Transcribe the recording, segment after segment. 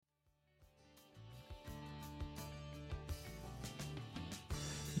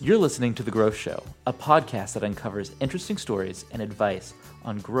You're listening to The Growth Show, a podcast that uncovers interesting stories and advice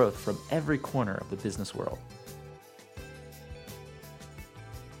on growth from every corner of the business world.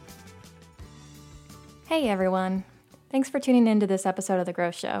 Hey everyone. Thanks for tuning in to this episode of The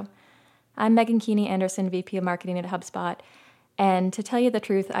Growth Show. I'm Megan Keeney Anderson, VP of Marketing at HubSpot. And to tell you the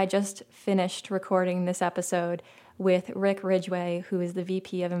truth, I just finished recording this episode with Rick Ridgeway, who is the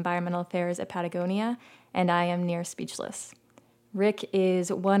VP of Environmental Affairs at Patagonia, and I am near speechless. Rick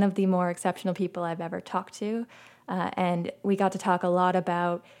is one of the more exceptional people I've ever talked to, and we got to talk a lot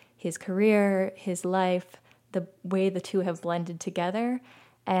about his career, his life, the way the two have blended together,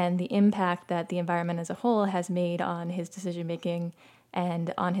 and the impact that the environment as a whole has made on his decision-making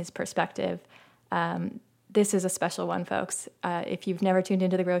and on his perspective. This is a special one, folks. If you've never tuned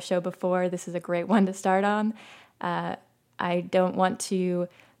into The Growth Show before, this is a great one to start on. I don't want to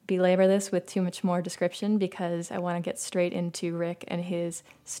belabor this with too much more description because I want to get straight into Rick and his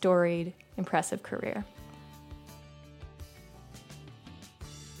storied, impressive career.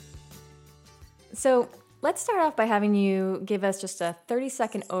 So let's start off by having you give us just a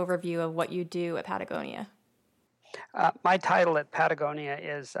 30-second overview of what you do at Patagonia. My title at Patagonia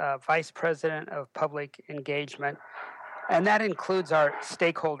is Vice President of Public Engagement, and that includes our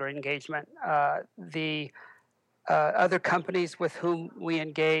stakeholder engagement. The other companies with whom we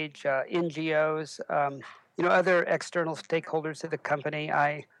engage, NGOs, other external stakeholders of the company.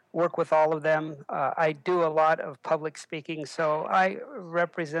 I work with all of them. I do a lot of public speaking, so I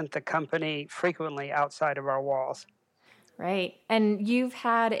represent the company frequently outside of our walls. Right. And you've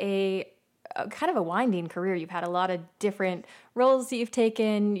had a kind of a winding career. You've had a lot of different roles that you've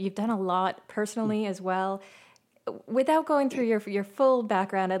taken. You've done a lot personally as well. Without going through your full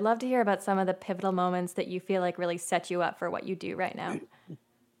background, I'd love to hear about some of the pivotal moments that you feel like really set you up for what you do right now.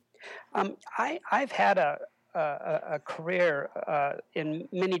 I've had a career in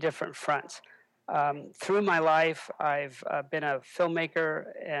many different fronts. Through my life, I've been a filmmaker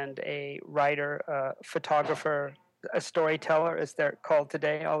and a writer, a photographer, a storyteller, as they're called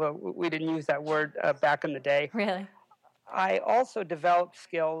today, although we didn't use that word back in the day. Really? I also developed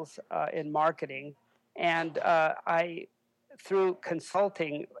skills in marketing. And I, through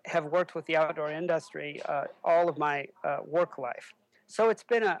consulting, have worked with the outdoor industry all of my work life. So it's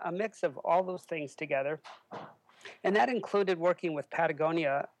been a mix of all those things together. And that included working with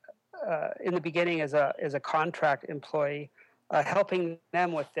Patagonia in the beginning as a contract employee, helping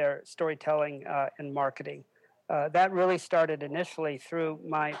them with their storytelling and marketing. That really started initially through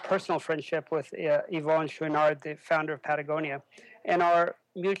my personal friendship with Yvonne Chouinard, the founder of Patagonia, and our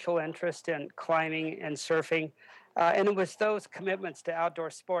mutual interest in climbing and surfing. And it was those commitments to outdoor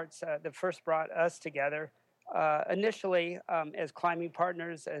sports that first brought us together, initially as climbing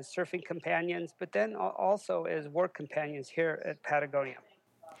partners, as surfing companions, but then also as work companions here at Patagonia.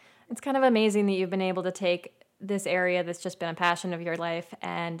 It's kind of amazing that you've been able to take this area that's just been a passion of your life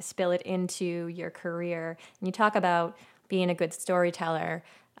and spill it into your career. And you talk about being a good storyteller.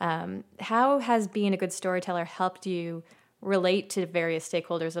 How has being a good storyteller helped you relate to various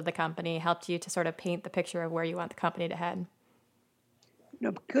stakeholders of the company, helped you to sort of paint the picture of where you want the company to head?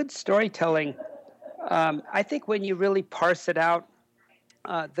 Good storytelling, I think when you really parse it out,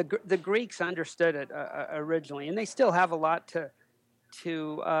 the Greeks understood it originally, and they still have a lot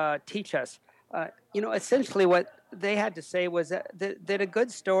to teach us. Essentially what they had to say was that a good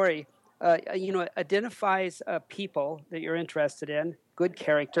story, identifies people that you're interested in, good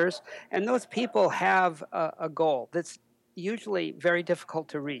characters, and those people have a goal that's usually very difficult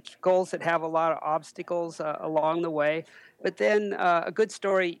to reach, goals that have a lot of obstacles along the way. But then a good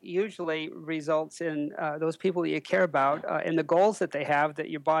story usually results in those people that you care about and the goals that they have that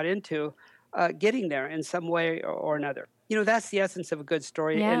you bought into getting there in some way or another. That's the essence of a good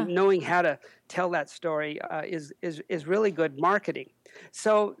story, Yeah. and knowing how to tell that story is really good marketing.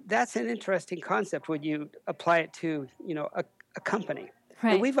 So that's an interesting concept when you apply it to, a company.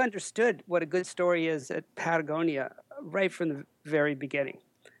 Right. And we've understood what a good story is at Patagonia right from the very beginning.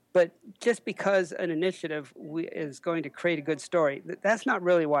 But just because an initiative is going to create a good story, that's not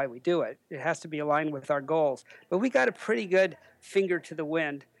really why we do it. It has to be aligned with our goals. But we got a pretty good finger to the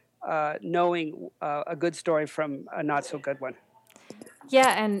wind, knowing a good story from a not so good one.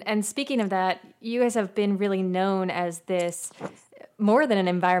 Yeah, and speaking of that, you guys have been really known as this more than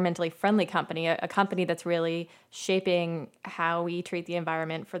an environmentally friendly company, a company that's really shaping how we treat the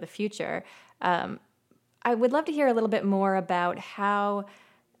environment for the future. I would love to hear a little bit more about how,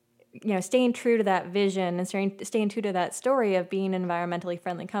 staying true to that vision and staying true to that story of being an environmentally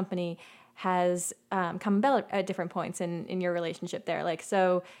friendly company has come about at different points in your relationship there.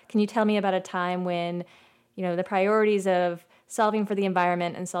 So can you tell me about a time when, the priorities of solving for the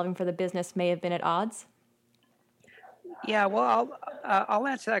environment and solving for the business may have been at odds? Yeah, well, I'll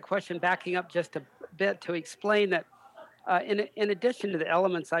answer that question backing up just a bit to explain that in addition to the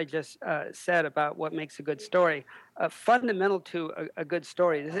elements I just said about what makes a good story, fundamental to a good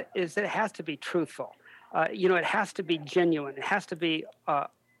story is that it has to be truthful. It has to be genuine. It has to be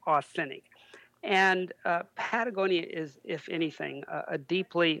authentic. And Patagonia is, if anything, a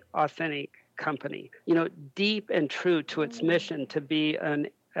deeply authentic company, deep and true to its mission to be an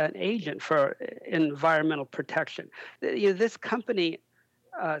agent for environmental protection. This company,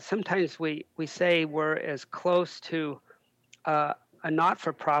 sometimes we say we're as close to a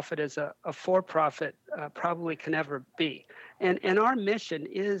not-for-profit as a for-profit probably can ever be. And our mission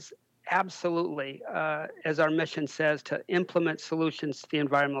is absolutely, as our mission says, to implement solutions to the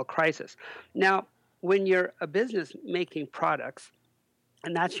environmental crisis. Now, when you're a business making products,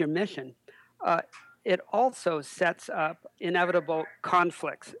 and that's your mission, it also sets up inevitable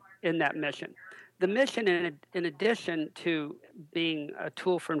conflicts in that mission. The mission, in addition to being a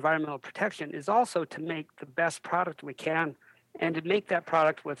tool for environmental protection, is also to make the best product we can and to make that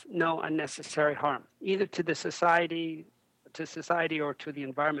product with no unnecessary harm, either to the society or to the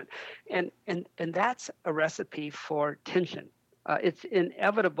environment. And that's a recipe for tension. It's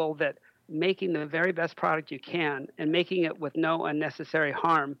inevitable that making the very best product you can and making it with no unnecessary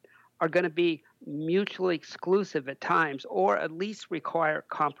harm are going to be mutually exclusive at times, or at least require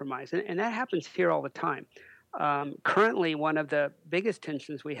compromise. And that happens here all the time. Currently, one of the biggest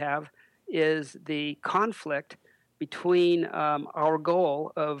tensions we have is the conflict between our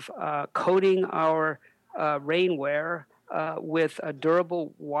goal of coating our rainwear with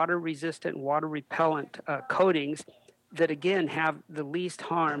durable, water-resistant, water-repellent coatings that, again, have the least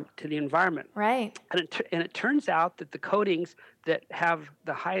harm to the environment. Right. And it turns out that the coatings that have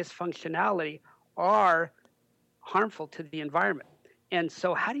the highest functionality are harmful to the environment. And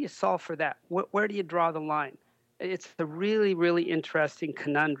so how do you solve for that? Where do you draw the line? It's a really, really interesting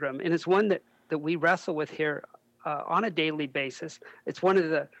conundrum, and it's one that we wrestle with here on a daily basis. It's one of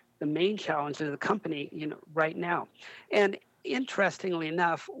the main challenges of the company, right now. And interestingly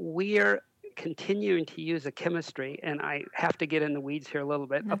enough, we're continuing to use a chemistry, and I have to get in the weeds here a little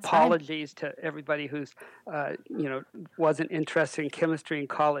bit. That's Apologies to everybody who's, wasn't interested in chemistry in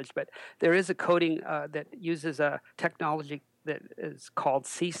college, but there is a coating that uses a technology that is called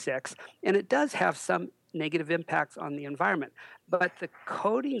C6, and it does have some negative impacts on the environment. But the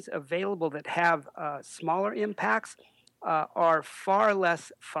coatings available that have smaller impacts are far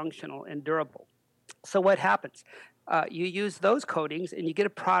less functional and durable. So what happens? You use those coatings and you get a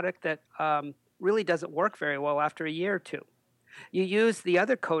product that really doesn't work very well after a year or two. You use the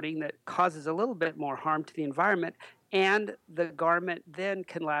other coating that causes a little bit more harm to the environment, and the garment then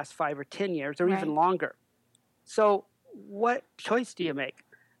can last 5 or 10 years or even longer. So what choice do you make?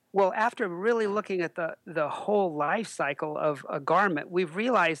 Well, after really looking at the whole life cycle of a garment, we've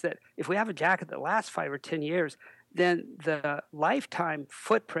realized that if we have a jacket that lasts 5 or 10 years, then the lifetime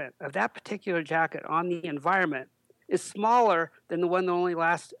footprint of that particular jacket on the environment is smaller than the one that only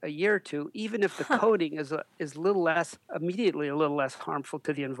lasts a year or two, even if the coating is immediately a little less harmful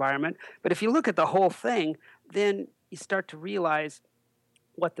to the environment. But if you look at the whole thing, then you start to realize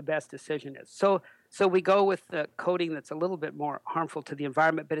what the best decision is. So we go with the coating that's a little bit more harmful to the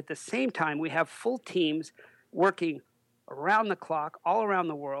environment, but at the same time, we have full teams working around the clock, all around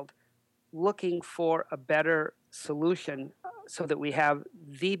the world, looking for a better solution so that we have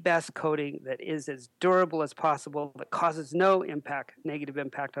the best coating that is as durable as possible, that causes no negative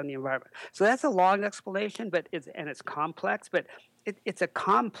impact on the environment. So that's a long explanation, but it's complex, but it's a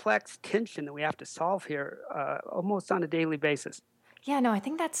complex tension that we have to solve here almost on a daily basis. Yeah, no, I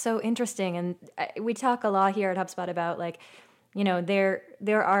think that's so interesting. And we talk a lot here at HubSpot about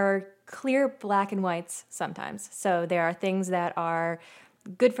there are clear black and whites sometimes. So there are things that are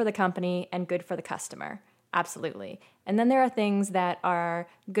good for the company and good for the customer. Absolutely. And then there are things that are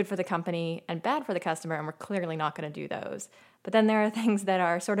good for the company and bad for the customer, and we're clearly not going to do those. But then there are things that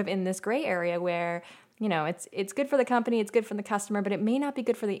are sort of in this gray area where, it's good for the company, it's good for the customer, but it may not be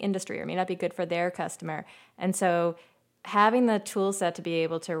good for the industry or may not be good for their customer. And so having the tool set to be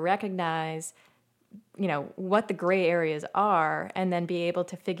able to recognize, what the gray areas are and then be able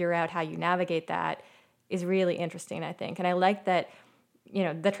to figure out how you navigate that is really interesting, I think. And I like that,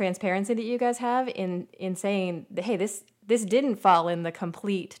 the transparency that you guys have in saying, hey, this didn't fall in the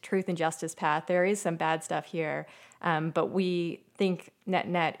complete truth and justice path. There is some bad stuff here, but we think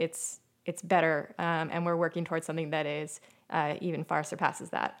net it's better, and we're working towards something that is even far surpasses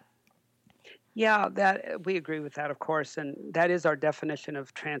that. Yeah, that we agree with that, of course, and that is our definition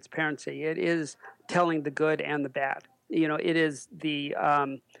of transparency. It is telling the good and the bad. It is the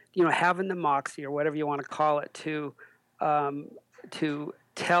having the moxie, or whatever you want to call it, to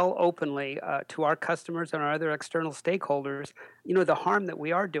tell openly to our customers and our other external stakeholders, the harm that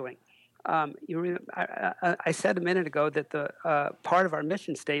we are doing. I said a minute ago that the part of our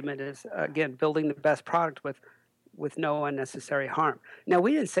mission statement is, again, building the best product with no unnecessary harm. Now,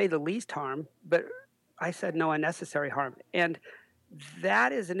 we didn't say the least harm, but I said no unnecessary harm. And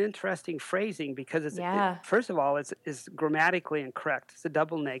that is an interesting phrasing, because first of all, it's grammatically incorrect. It's a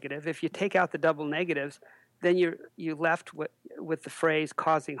double negative. If you take out the double negatives, then you're left with the phrase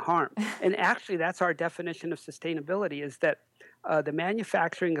causing harm. And actually, that's our definition of sustainability, is that the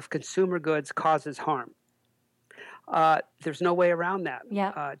manufacturing of consumer goods causes harm. There's no way around that.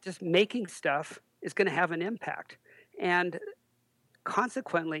 Yeah. Just making stuff is going to have an impact. And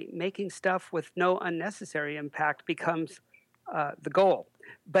consequently, making stuff with no unnecessary impact becomes the goal.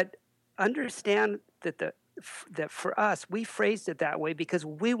 But understand that for us, we phrased it that way because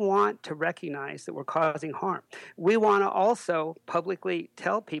we want to recognize that we're causing harm. We want to also publicly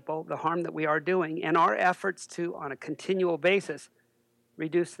tell people the harm that we are doing and our efforts to, on a continual basis,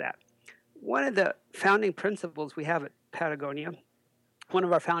 reduce that. One of the founding principles we have at Patagonia, one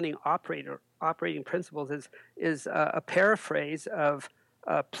of our founding operating principles is a paraphrase of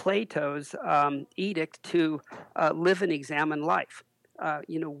Plato's edict to live and examine life.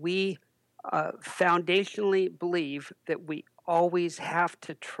 We foundationally believe that we always have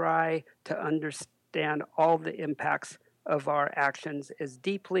to try to understand all the impacts of our actions as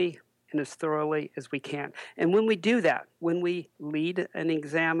deeply and as thoroughly as we can. And when we do that, when we lead an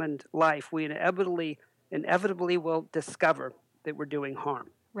examined life, we inevitably will discover that we're doing harm.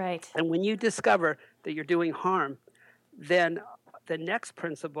 Right. And when you discover that you're doing harm, then the next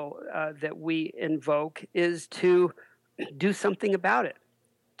principle that we invoke is to do something about it,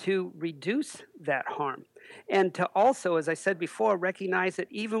 to reduce that harm. And to also, as I said before, recognize that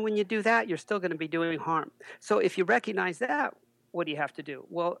even when you do that, you're still going to be doing harm. So if you recognize that, what do you have to do?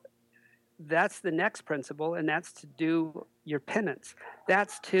 Well, that's the next principle, and that's to do your penance.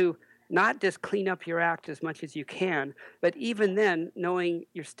 That's to not just clean up your act as much as you can, but even then, knowing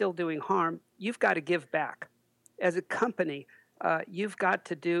you're still doing harm, you've got to give back. As a company, you've got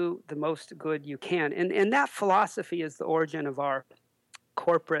to do the most good you can. And that philosophy is the origin of our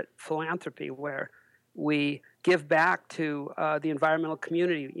corporate philanthropy, where we give back to the environmental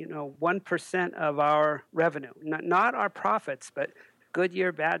community, 1% of our revenue, not our profits, but good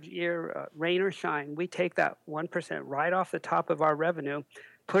year, bad year, rain or shine. We take that 1% right off the top of our revenue,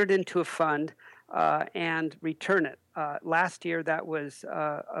 put it into a fund, and return it. Last year, that was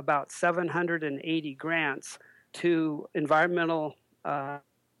about 780 grants to environmental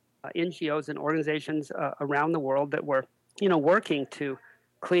NGOs and organizations around the world that were, working to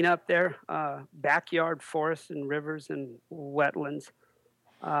clean up their backyard forests and rivers and wetlands.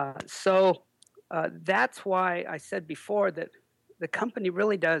 So that's why I said before that the company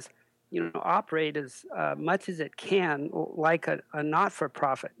really does, operate as much as it can like a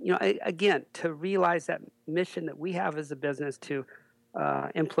not-for-profit. Again, to realize that mission that we have as a business to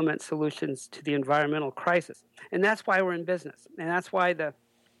implement solutions to the environmental crisis, and that's why we're in business, and that's why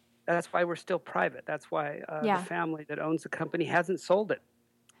we're still private. That's why the family that owns the company hasn't sold it,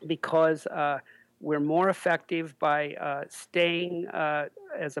 because we're more effective by staying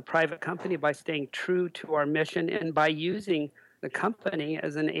as a private company, by staying true to our mission, and by using the company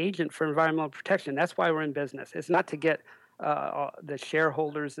as an agent for environmental protection. That's why we're in business. It's not to get the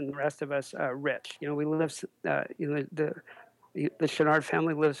shareholders and the rest of us rich. We live, the Chenard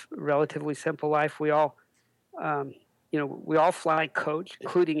family lives a relatively simple life. We all, we all fly coach,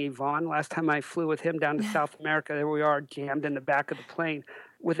 including Yvonne. Last time I flew with him down to South America, there we are jammed in the back of the plane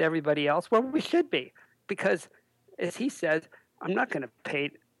with everybody else, where we should be. Because, as he says, I'm not going to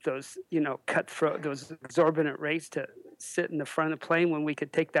pay those, cutthroat, those exorbitant rates to sit in the front of the plane when we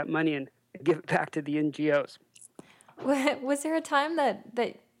could take that money and give it back to the NGOs. Was there a time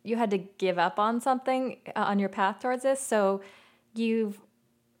that you had to give up on something on your path towards this? So you've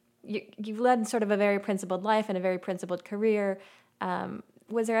led sort of a very principled life and a very principled career.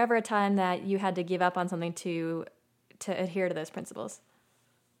 Was there ever a time that you had to give up on something to adhere to those principles?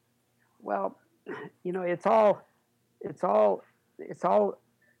 Well, it's all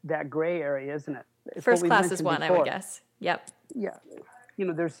that gray area, isn't it? It's First class is one, before. I would guess. Yep. Yeah.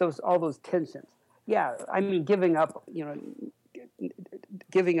 There's all those tensions. Yeah. I mean, giving up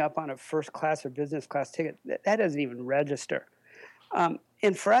on a first class or business class ticket, that doesn't even register.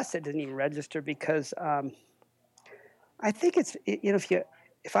 And for us, it didn't even register because I think it's,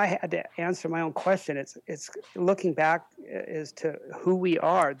 if I had to answer my own question, it's looking back as to who we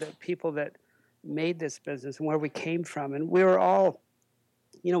are, the people that made this business and where we came from. And we were all,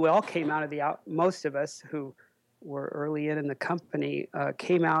 we all came out of most of us who were early in the company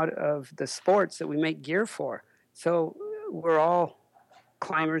came out of the sports that we make gear for. So we're all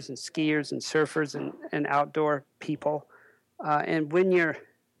climbers and skiers and surfers and outdoor people. And when you're,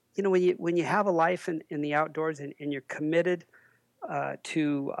 when you have a life in the outdoors and you're committed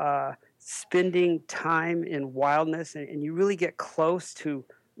to spending time in wildness and you really get close to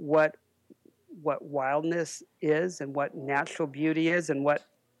what wildness is and what natural beauty is and what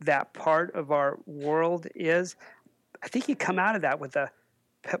that part of our world is, I think you come out of that with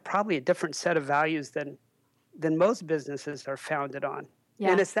probably a different set of values than most businesses are founded on.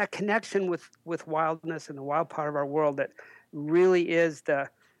 Yeah. And it's that connection with wildness and the wild part of our world that really is the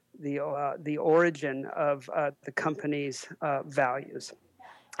origin of the company's values.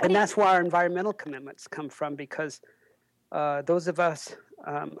 And that's where our environmental commitments come from, because those of us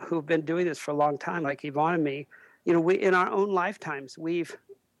who've been doing this for a long time, like Yvonne and me, we in our own lifetimes, we've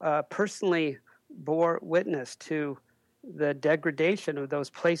personally bore witness to the degradation of those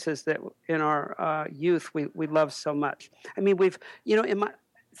places that in our youth we love so much. I mean,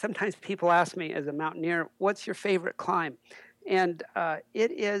 sometimes people ask me as a mountaineer, what's your favorite climb? And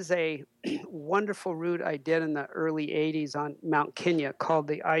it is a wonderful route I did in the early 80s on Mount Kenya called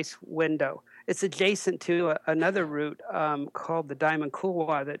the Ice Window. It's adjacent to another route called the Diamond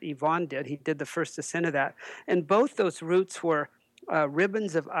Couloir that Yvonne did. He did the first ascent of that. And both those routes were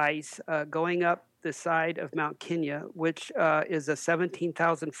ribbons of ice going up the side of Mount Kenya, which is a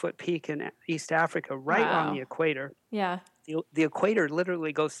 17,000-foot peak in East Africa, right on the equator. Yeah. The equator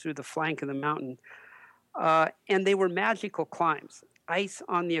literally goes through the flank of the mountain. And they were magical climbs, ice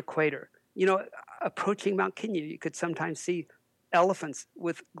on the equator. Approaching Mount Kenya, you could sometimes see elephants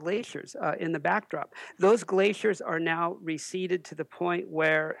with glaciers in the backdrop. Those glaciers are now receded to the point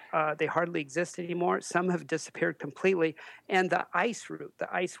where they hardly exist anymore. Some have disappeared completely. And the ice route,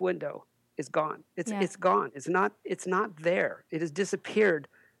 the ice window, is gone. It's gone. It's not there. It has disappeared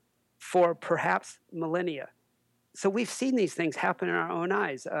for perhaps millennia. So we've seen these things happen in our own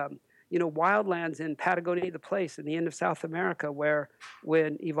eyes. Wildlands in Patagonia, the place in the end of South America, where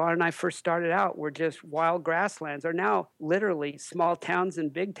when Yvonne and I first started out were just wild grasslands, are now literally small towns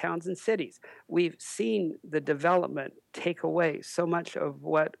and big towns and cities. We've seen the development take away so much of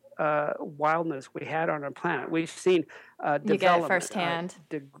what wildness we had on our planet. We've seen development. You get it firsthand.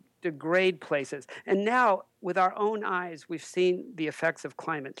 Degrade places. And now, with our own eyes, we've seen the effects of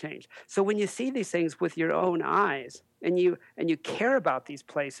climate change. So when you see these things with your own eyes and you care about these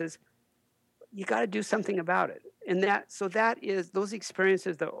places, you got to do something about it. And that is those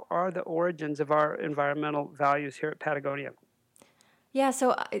experiences that are the origins of our environmental values here at Patagonia. Yeah,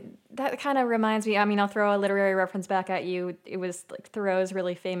 so that kind of reminds me, I'll throw a literary reference back at you. It was like Thoreau's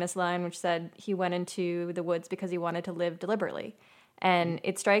really famous line, which said he went into the woods because he wanted to live deliberately. And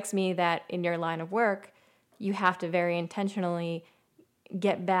it strikes me that in your line of work, you have to very intentionally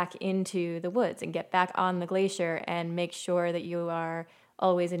get back into the woods and get back on the glacier and make sure that you are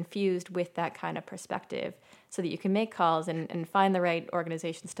always infused with that kind of perspective so that you can make calls and find the right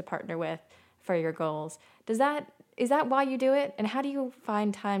organizations to partner with for your goals. Is that why you do it? And how do you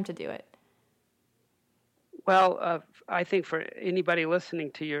find time to do it? Well, I think for anybody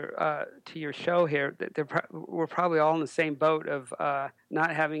listening to your show here, we're probably all in the same boat of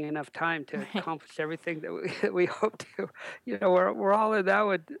not having enough time to accomplish everything that we hope to. We're all in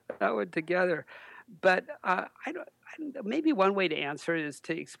that one together. But maybe one way to answer it is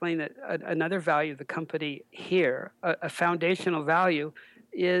to explain that another value of the company here, a foundational value,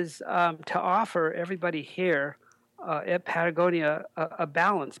 is to offer everybody here at Patagonia a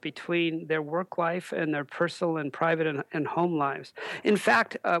balance between their work life and their personal and private and home lives. In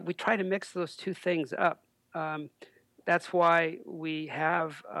fact, we try to mix those two things up. That's why we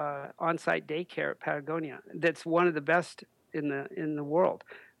have on-site daycare at Patagonia. That's one of the best in the world,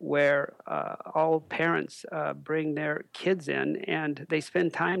 where all parents bring their kids in and they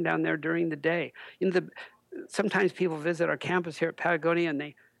spend time down there during the day. Sometimes people visit our campus here at Patagonia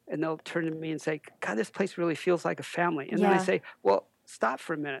and they'll turn to me and say, God, this place really feels like a family. And then I say, well, stop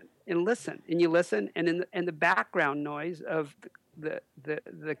for a minute and listen. And you listen, and the background noise of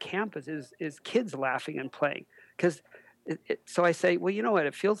the campus is kids laughing and playing. So I say, well, you know what?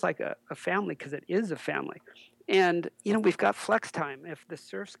 It feels like a family because it is a family. And, we've got flex time. If the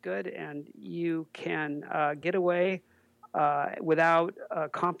surf's good and you can get away without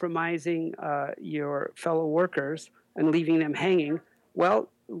compromising your fellow workers and leaving them hanging, well,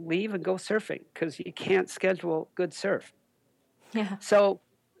 leave and go surfing because you can't schedule good surf. Yeah. So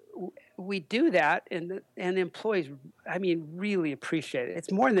we do that, and employees, I mean, really appreciate it.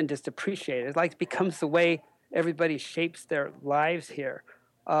 It's more than just appreciate it. It like becomes the way everybody shapes their lives here.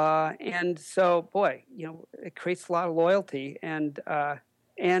 And so, boy, it creates a lot of loyalty, and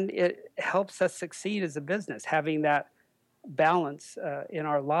it helps us succeed as a business, having that balance in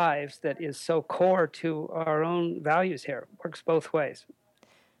our lives that is so core to our own values here. Works both ways.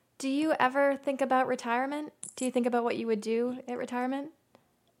 Do you ever think about retirement? Do you think about what you would do at retirement?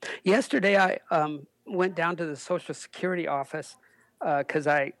 Yesterday, I went down to the Social Security office because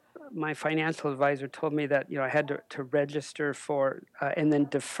my financial advisor told me that I had to register for and then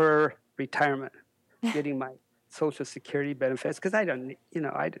defer retirement, getting my Social Security benefits, because I didn't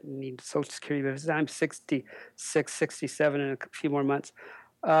need Social Security benefits. I'm 66, 67 in a few more months,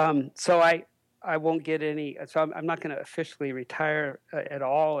 so I won't get any. So I'm not going to officially retire at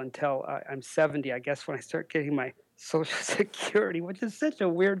all until I'm 70, I guess, when I start getting my Social Security, which is such a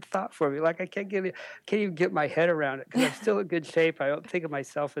weird thought for me. Like I can't even get my head around it, because I'm still in good shape. I don't think of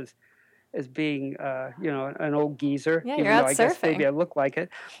myself as being an old geezer. Yeah, you're out I surfing. guess maybe I look like it,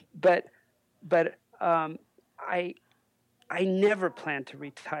 but I never plan to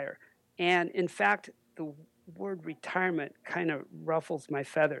retire, and in fact, the word retirement kind of ruffles my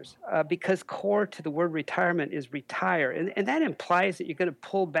feathers because core to the word retirement is retire, and that implies that you're going to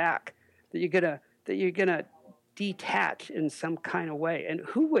pull back, that you're gonna detach in some kind of way. And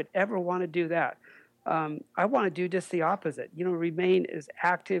who would ever want to do that? I want to do just the opposite. Remain as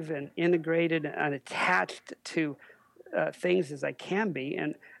active and integrated and attached to things as I can be,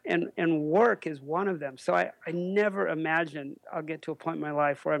 and work is one of them. So I never imagine I'll get to a point in my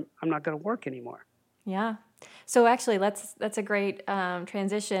life where I'm not going to work anymore. Yeah. So actually, that's a great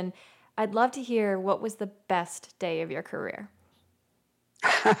transition. I'd love to hear, what was the best day of your career?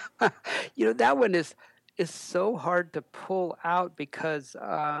 That one is so hard to pull out because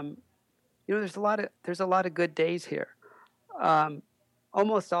there's a lot of good days here.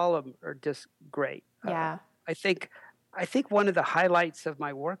 Almost all of them are just great. Yeah. I think one of the highlights of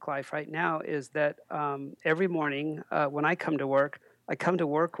my work life right now is that every morning when I come to work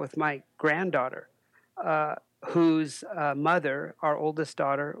with my granddaughter, whose mother, our oldest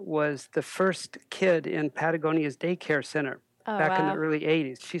daughter, was the first kid in Patagonia's daycare center back in the early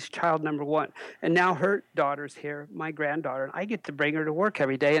 80s. She's child number 1. And now her daughter's here, my granddaughter, and I get to bring her to work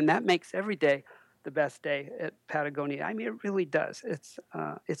every day, and that makes every day the best day at Patagonia. I mean, it really does.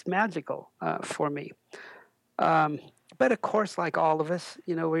 It's magical for me. But of course, like all of us,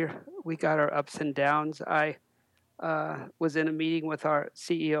 we got our ups and downs. I was in a meeting with our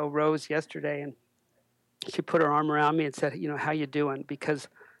CEO, Rose, yesterday, and she put her arm around me and said, how you doing? Because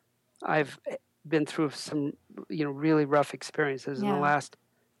I've been through some, really rough experiences in the last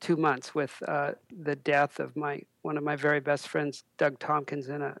 2 months with the death of one of my very best friends, Doug Tompkins,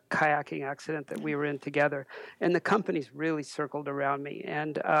 in a kayaking accident that we were in together. And the company's really circled around me.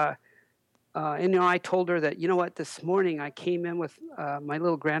 And I told her that, this morning I came in with my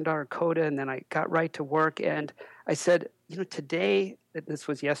little granddaughter, Coda, and then I got right to work. And I said, today, this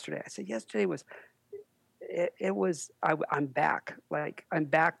was yesterday. I said, yesterday was, I'm back. Like, I'm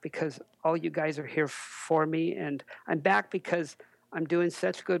back because all you guys are here for me. And I'm back because I'm doing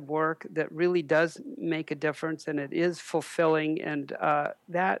such good work that really does make a difference, and it is fulfilling. And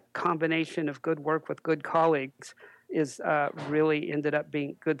that combination of good work with good colleagues is really ended up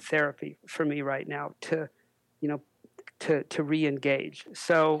being good therapy for me right now to re-engage.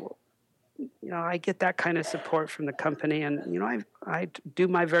 So, I get that kind of support from the company, and I do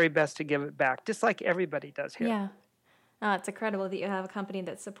my very best to give it back, just like everybody does here. Yeah. Oh, it's incredible that you have a company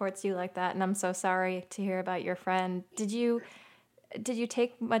that supports you like that, and I'm so sorry to hear about your friend. Did you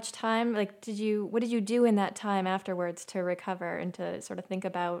take much time? Like, what did you do in that time afterwards to recover and to sort of think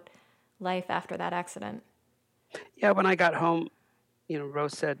about life after that accident? Yeah, when I got home,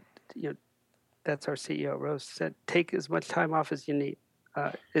 Rose said, that's our CEO. Rose said, take as much time off as you need.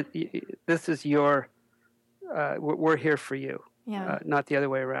 This is we're here for you, not the other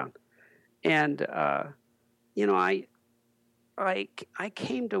way around. And, I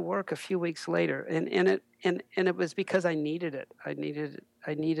came to work a few weeks later, and it was because I needed it. I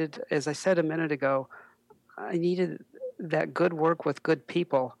needed, as I said a minute ago, I needed that good work with good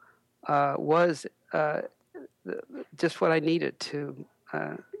people was just what I needed to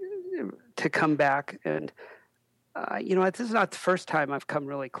come back. And this is not the first time I've come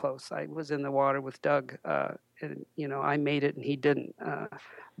really close. I was in the water with Doug, and I made it and he didn't.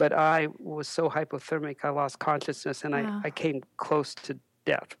 But I was so hypothermic, I lost consciousness, and I came close to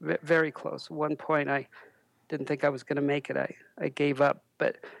death, very close. At one point, I didn't think I was going to make it. I gave up.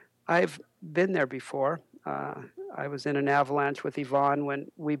 But I've been there before, I was in an avalanche with Yvonne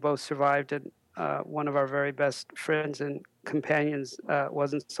when we both survived, and one of our very best friends and companions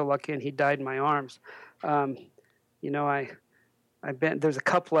wasn't so lucky, and he died in my arms. I've been, there's a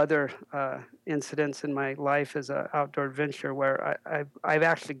couple other incidents in my life as an outdoor adventurer where I've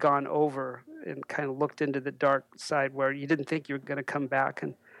actually gone over and kind of looked into the dark side where you didn't think you were going to come back,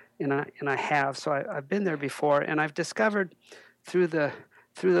 and I have. So I've been there before, and I've discovered through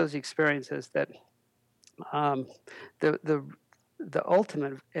those experiences that the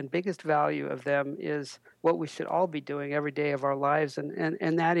ultimate and biggest value of them is what we should all be doing every day of our lives,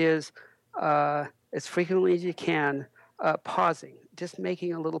 and that is as frequently as you can. Pausing, just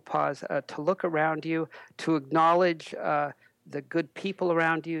making a little pause to look around you, to acknowledge the good people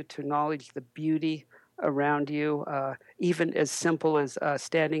around you, to acknowledge the beauty around you, even as simple as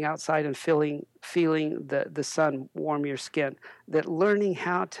standing outside and feeling the sun warm your skin. That learning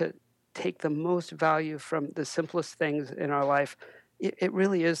how to take the most value from the simplest things in our life, it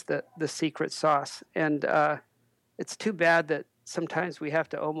really is the secret sauce. And it's too bad that sometimes we have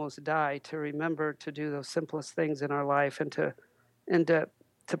to almost die to remember to do those simplest things in our life, and to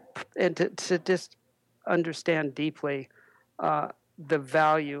just understand deeply the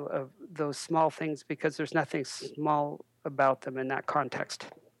value of those small things, because there's nothing small about them in that context.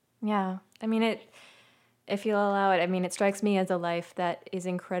 Yeah. I mean, if you'll allow it, I mean, it strikes me as a life that is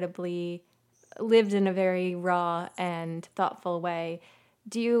incredibly lived in a very raw and thoughtful way.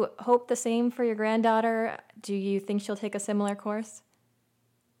 Do you hope the same for your granddaughter? Do you think she'll take a similar course?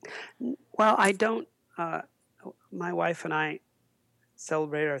 Well, I don't. My wife and I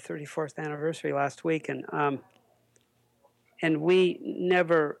celebrated our 34th anniversary last week, and we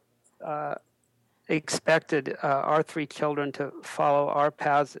never expected our three children to follow our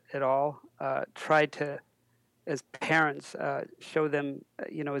paths at all. Tried to, as parents, show them,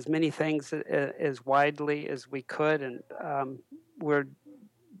 as many things as widely as we could, and we're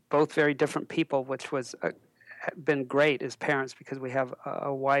both very different people, which was been great as parents, because we have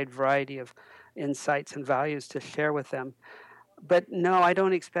a wide variety of insights and values to share with them. But no, I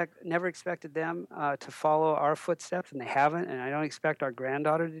never expected them to follow our footsteps, and they haven't, and I don't expect our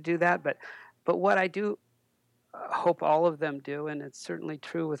granddaughter to do that. But what I do hope all of them do, and it's certainly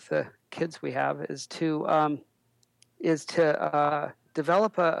true with the kids we have, is to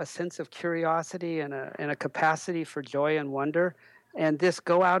develop a sense of curiosity and a capacity for joy and wonder, and this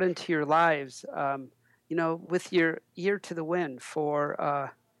go out into your lives, with your ear to the wind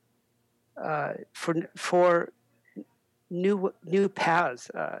for new paths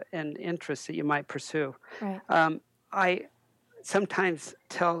and interests that you might pursue. Right. I sometimes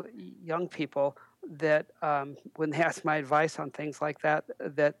tell young people that when they ask my advice on things like that,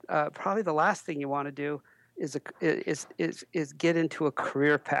 probably the last thing you want to do is get into a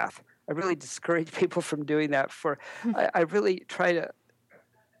career path. I really discourage people from doing that. I really try to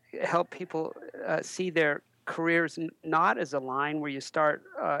help people see their careers not as a line where you start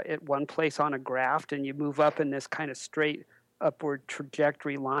at one place on a graph and you move up in this kind of straight upward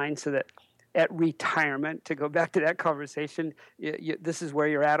trajectory line, so that at retirement, to go back to that conversation, this is where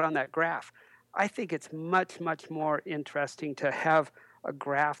you're at on that graph. I think it's much, much more interesting to have a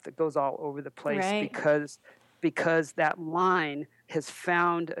graph that goes all over the place, right, because that line has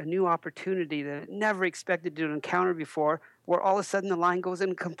found a new opportunity that it never expected to encounter before, where all of a sudden the line goes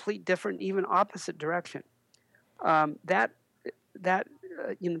in a complete different, even opposite direction. That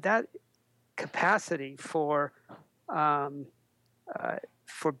capacity for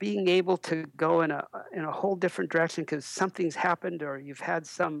being able to go in a whole different direction because something's happened, or you've had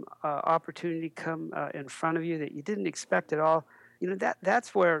some opportunity come in front of you that you didn't expect at all.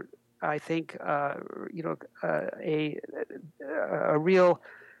 That's where I think a real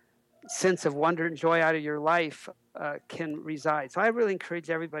sense of wonder and joy out of your life can reside. So I really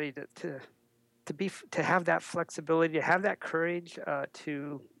encourage everybody to have that flexibility, to have that courage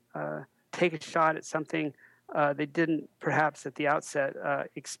to take a shot at something they didn't perhaps at the outset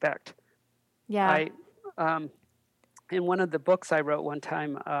expect. Yeah. In one of the books I wrote one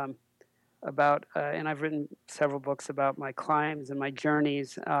time about, and I've written several books about my climbs and my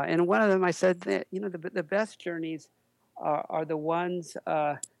journeys, and one of them I said that the best journeys are the ones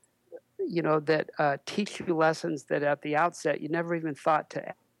that teach you lessons that at the outset you never even thought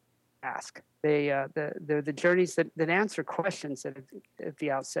to ask. They're the journeys that answer questions that at the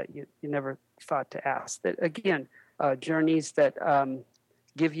outset you never thought to ask. That again, journeys that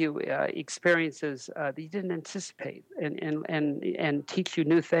give you experiences that you didn't anticipate, and teach you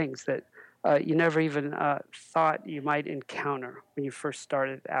new things that you never even thought you might encounter when you first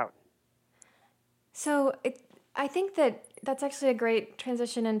started out. So I think that's actually a great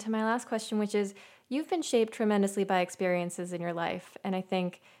transition into my last question, which is, You've been shaped tremendously by experiences in your life, and I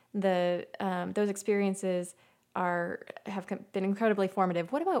think those experiences have been incredibly formative.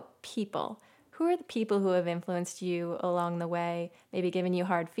 What about people? Who are the people who have influenced you along the way, maybe given you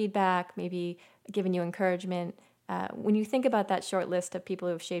hard feedback, maybe given you encouragement? When you think about that short list of people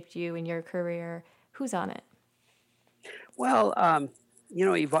who have shaped you in your career, who's on it? Well,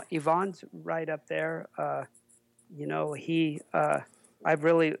 Yvonne's right up there. I've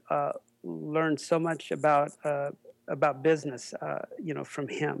really learned so much about business, from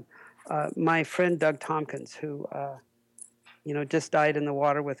him. My friend Doug Tompkins, who just died in the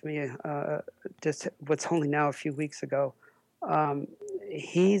water with me, just what's only now a few weeks ago.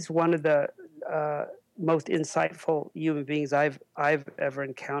 He's one of the most insightful human beings I've ever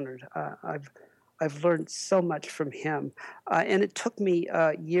encountered. I've learned so much from him, and it took me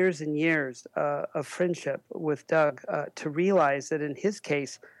years and years of friendship with Doug to realize that in his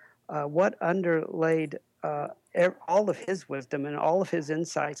case, what underlaid all of his wisdom and all of his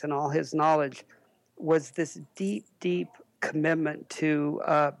insights and all his knowledge was this deep, deep commitment to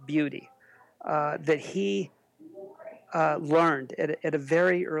beauty that he learned at a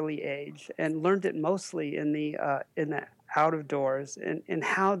very early age, and learned it mostly in the out of doors, and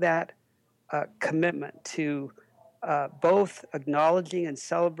how that commitment to both acknowledging and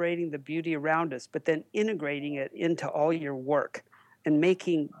celebrating the beauty around us, but then integrating it into all your work and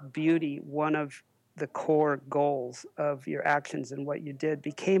making beauty one of the core goals of your actions and what you did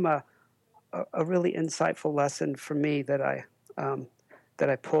became a really insightful lesson for me that I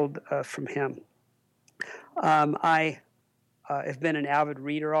pulled from him. I have been an avid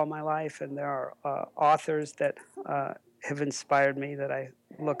reader all my life, and there are authors that have inspired me that I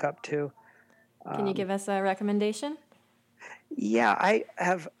look up to. Can you give us a recommendation? Yeah, I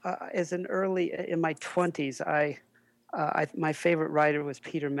have. In my 20s, my favorite writer was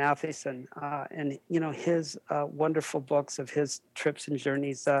Peter Mathieson, and his wonderful books of his trips and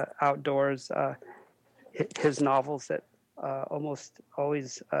journeys outdoors, his novels that almost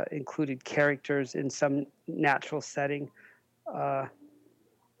always included characters in some natural setting,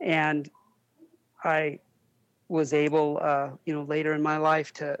 and I was able, later in my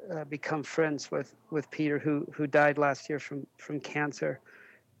life to become friends with Peter, who died last year from cancer.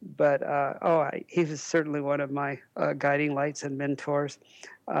 But he was certainly one of my guiding lights and mentors.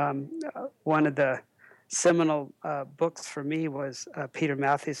 One of the seminal books for me was Peter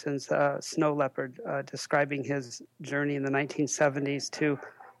Mathieson's Snow Leopard, describing his journey in the 1970s to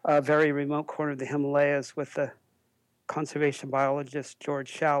a very remote corner of the Himalayas with the conservation biologist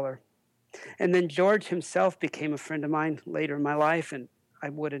George Schaller. And then George himself became a friend of mine later in my life, and I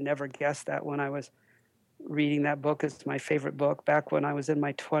would have never guessed that when I was reading that book. It's my favorite book back when I was in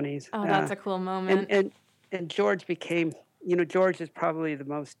my 20s. Oh, that's a cool moment. And George became, George is probably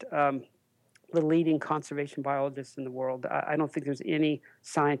the leading conservation biologist in the world. I don't think there's any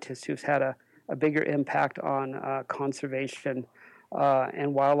scientist who's had a bigger impact on conservation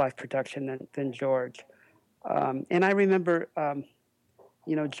and wildlife protection than George. And I remember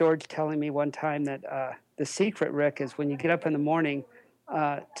George telling me one time that the secret, Rick, is when you get up in the morning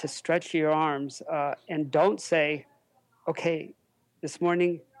to stretch your arms and don't say, okay,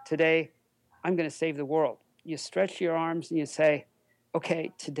 today, I'm going to save the world. You stretch your arms and you say,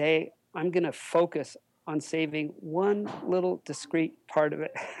 okay, today I'm going to focus on saving one little discrete part of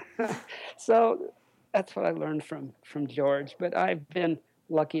it. So that's what I learned from George. But I've been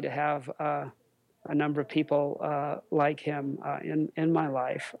lucky to have a number of people like him in my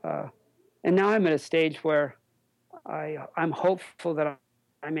life. And now I'm at a stage where I'm hopeful that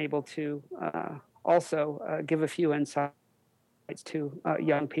I'm able to also give a few insights to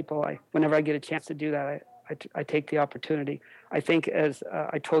young people. Whenever I get a chance to do that, I take the opportunity. I think, as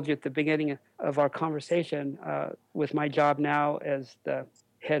I told you at the beginning of our conversation, with my job now as the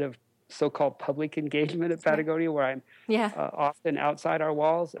head of so-called public engagement at Patagonia, where I'm often outside our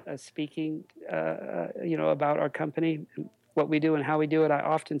walls speaking, about our company, what we do and how we do it. I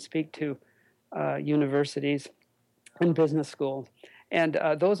often speak to universities and business schools. And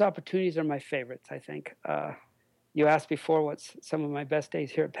those opportunities are my favorites, I think. You asked before what's some of my best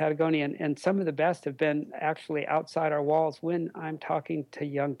days here at Patagonia, and some of the best have been actually outside our walls when I'm talking to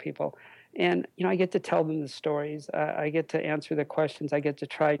young people. And, I get to tell them the stories. I get to answer the questions. I get to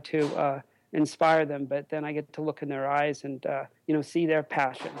try to inspire them, but then I get to look in their eyes and, see their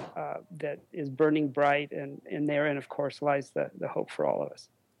passion that is burning bright. And therein, of course, lies the hope for all of us.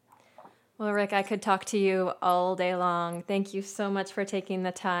 Well, Rick, I could talk to you all day long. Thank you so much for taking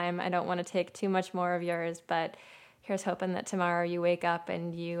the time. I don't want to take too much more of yours, but here's hoping that tomorrow you wake up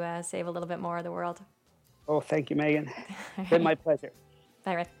and you save a little bit more of the world. Oh, thank you, Megan. It's been my pleasure.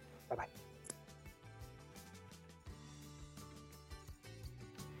 Bye, Rick. Bye-bye.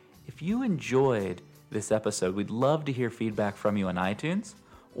 If you enjoyed this episode, we'd love to hear feedback from you on iTunes,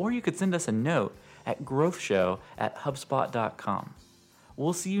 or you could send us a note at growthshow@hubspot.com.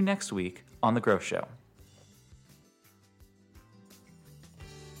 We'll see you next week on The Growth Show.